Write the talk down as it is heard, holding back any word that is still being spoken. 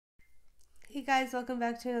Hey guys, welcome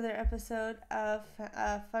back to another episode of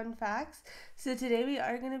Fun Facts. So today we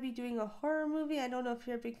are going to be doing a horror movie. I don't know if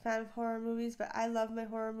you're a big fan of horror movies, but I love my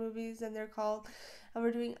horror movies, and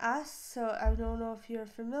we're doing Us. So I don't know if you're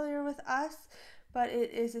familiar with Us, but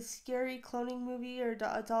it is a scary cloning movie,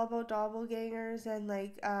 it's all about doppelgangers,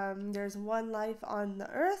 and there's one life on the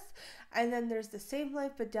earth, and then there's the same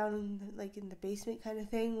life but down in the basement kind of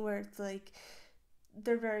thing, where it's like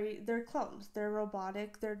they're clones, they're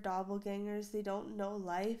robotic, they're doppelgangers, they don't know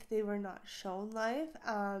life, they were not shown life,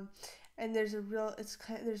 and there's a real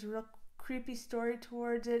creepy story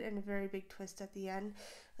towards it and a very big twist at the end.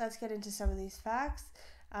 Let's get into some of these facts.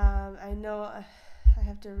 I know I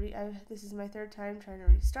have to this is my third time trying to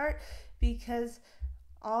restart because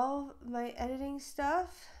all of my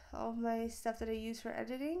stuff that I use for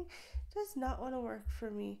editing does not want to work for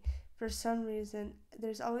me for some reason.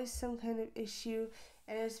 There's always some kind of issue,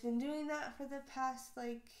 and it's been doing that for the past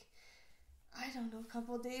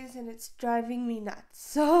couple days, and it's driving me nuts.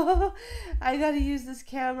 So I gotta use this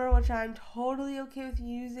camera, which I'm totally okay with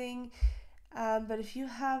using. But if you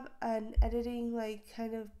have an editing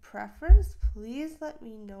kind of preference, please let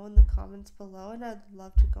me know in the comments below, and I'd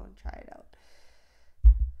love to go and try it out.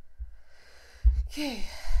 Okay.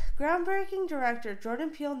 Groundbreaking director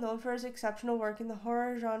Jordan Peele, known for his exceptional work in the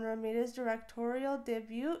horror genre, made his directorial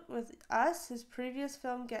debut with Us. His previous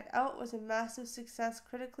film, Get Out, was a massive success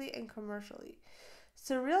critically and commercially.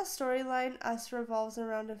 Surreal storyline, Us revolves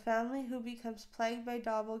around a family who becomes plagued by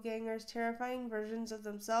doppelgangers, terrifying versions of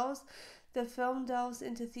themselves. The film delves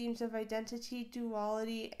into themes of identity,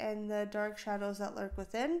 duality, and the dark shadows that lurk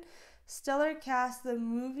within. Stellar cast. The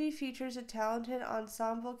movie features a talented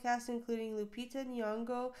ensemble cast including Lupita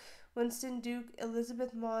Nyong'o, Winston Duke,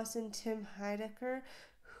 Elizabeth Moss, and Tim Heidecker,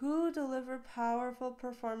 who deliver powerful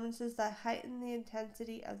performances that heighten the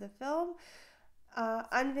intensity of the film.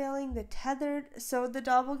 Unveiling the tethered. So the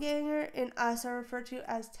doppelganger in Us are referred to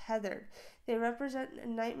as tethered. They represent a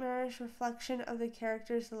nightmarish reflection of the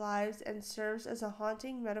characters' lives and serves as a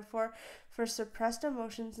haunting metaphor for suppressed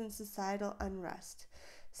emotions and societal unrest.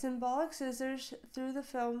 Symbolic scissors. Through the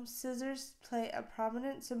film, scissors play a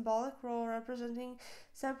prominent symbolic role representing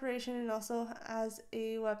separation, and also as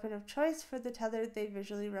a weapon of choice for the tethered, they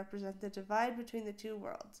visually represent the divide between the two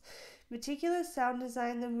worlds. Meticulous sound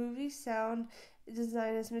design. The movie's sound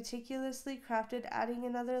design is meticulously crafted, adding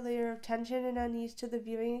another layer of tension and unease to the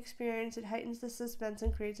viewing experience. It heightens the suspense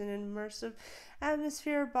and creates an immersive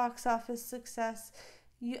atmosphere. Box office success.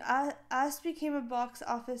 Us became a box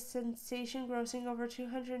office sensation, grossing over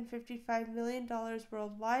 $255 million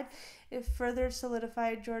worldwide. It further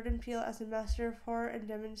solidified Jordan Peele as a master of horror and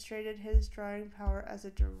demonstrated his drawing power as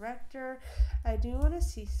a director. I do want to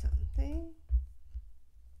see something.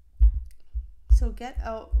 So Get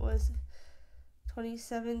Out was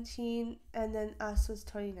 2017, and then Us was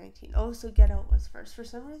 2019. Oh, so Get Out was first. For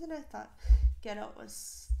some reason, I thought Get Out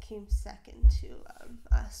came second to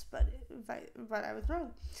Us, but I was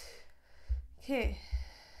wrong. Okay.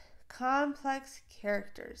 Complex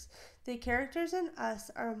characters. The characters in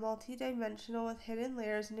Us are multi-dimensional with hidden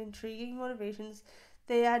layers and intriguing motivations.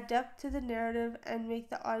 They add depth to the narrative and make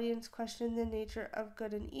the audience question the nature of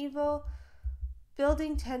good and evil.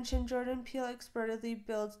 Building tension. Jordan Peele expertly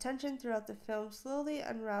builds tension throughout the film, slowly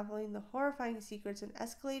unraveling the horrifying secrets and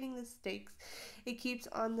escalating the stakes. It keeps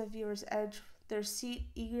on the viewer's edge, their seat,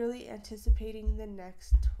 eagerly anticipating the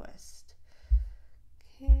next twist.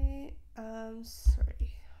 Okay,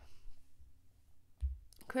 sorry.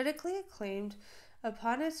 Critically acclaimed.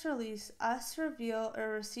 Upon its release, Us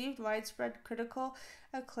received widespread critical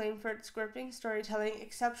acclaim for its gripping storytelling,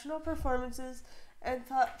 exceptional performances, and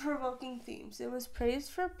thought-provoking themes. It was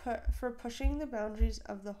praised for pushing the boundaries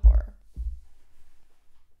of the horror.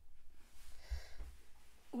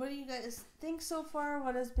 What do you guys think so far?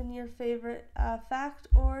 What has been your favorite fact,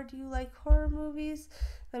 or do you like horror movies?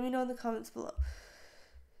 Let me know in the comments below.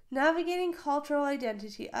 Navigating cultural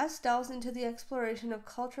identity. Us delves into the exploration of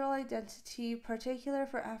cultural identity, particular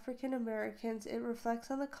for African Americans. It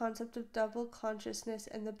reflects on the concept of double consciousness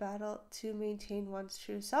and the battle to maintain one's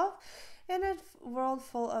true self in a world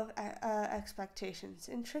full of expectations.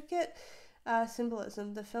 Intricate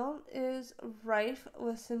symbolism. The film is rife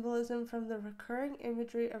with symbolism, from the recurring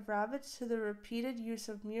imagery of rabbits to the repeated use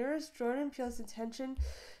of mirrors. Jordan Peele's attention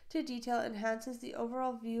to detail enhances the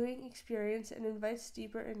overall viewing experience and invites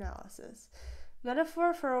deeper analysis.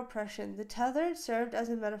 Metaphor for oppression. The tethered served as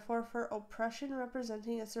a metaphor for oppression,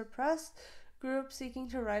 representing a suppressed group seeking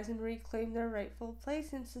to rise and reclaim their rightful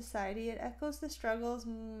place in society. It echoes the struggles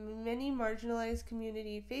many marginalized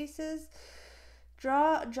community faces.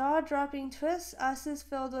 Jaw-dropping twists, Us is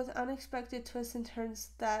filled with unexpected twists and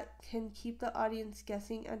turns that can keep the audience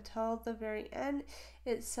guessing until the very end.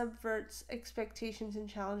 It subverts expectations and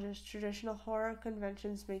challenges traditional horror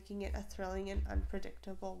conventions, making it a thrilling and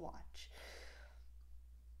unpredictable watch.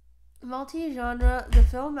 Multi-genre, the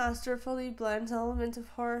film masterfully blends elements of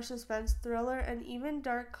horror, suspense, thriller, and even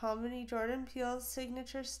dark comedy. Jordan Peele's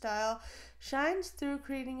signature style shines through,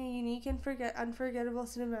 creating a unique and unforgettable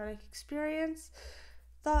cinematic experience.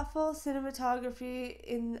 Thoughtful cinematography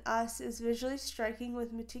in Us is visually striking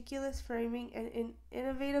with meticulous framing and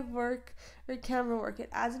innovative camera work. It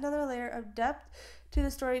adds another layer of depth to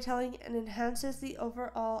the storytelling and enhances the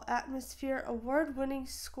overall atmosphere. Award-winning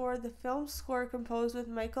score, the film's score, composed with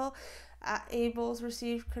Michael Abels,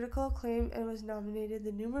 received critical acclaim and was nominated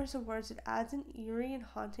the numerous awards. It adds an eerie and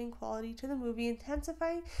haunting quality to the movie,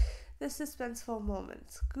 intensifying the suspenseful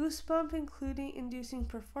moments. Goosebump, including inducing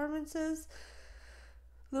performances.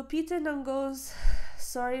 Lupita Nyong'o's,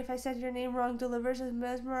 sorry if I said your name wrong, delivers a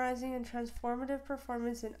mesmerizing and transformative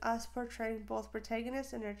performance in Us, portraying both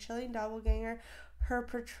protagonist and her chilling doppelganger. Her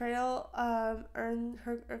portrayal earned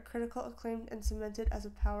her critical acclaim and cemented as a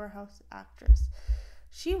powerhouse actress.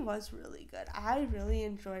 She was really good. I really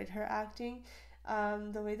enjoyed her acting.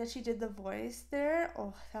 The way that she did the voice there,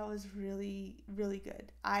 that was really, really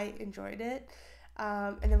good. I enjoyed it.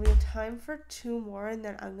 And then we have time for 2 more, and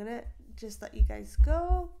then I'm going to just let you guys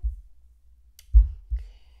go.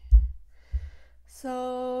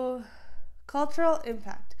 So, cultural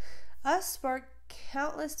impact. Us sparked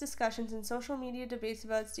countless discussions and social media debates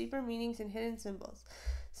about its deeper meanings and hidden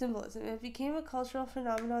symbolism. It became a cultural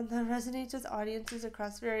phenomenon that resonates with audiences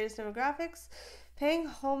across various demographics. Paying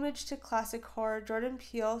homage to classic horror, Jordan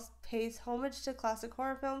Peele pays homage to classic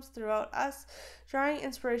horror films throughout Us, drawing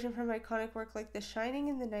inspiration from iconic work like The Shining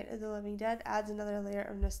and The Night of the Living Dead, adds another layer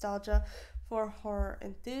of nostalgia for horror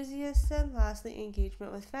enthusiasts. And lastly,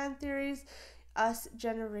 engagement with fan theories. Us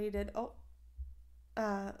generated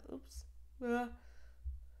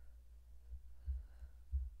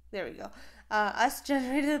there we go. Us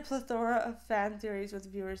generated a plethora of fan theories, with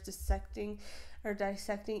viewers dissecting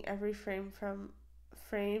every frame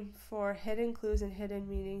for hidden clues and hidden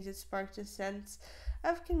meanings. It sparked a sense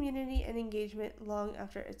of community and engagement long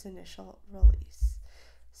after its initial release.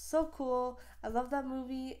 So cool. I love that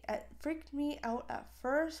movie. It freaked me out at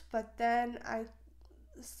first, but then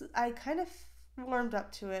I kind of warmed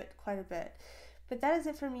up to it quite a bit. But that is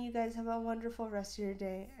it for me, you guys. Have a wonderful rest of your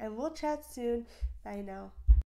day, and we'll chat soon. Bye now.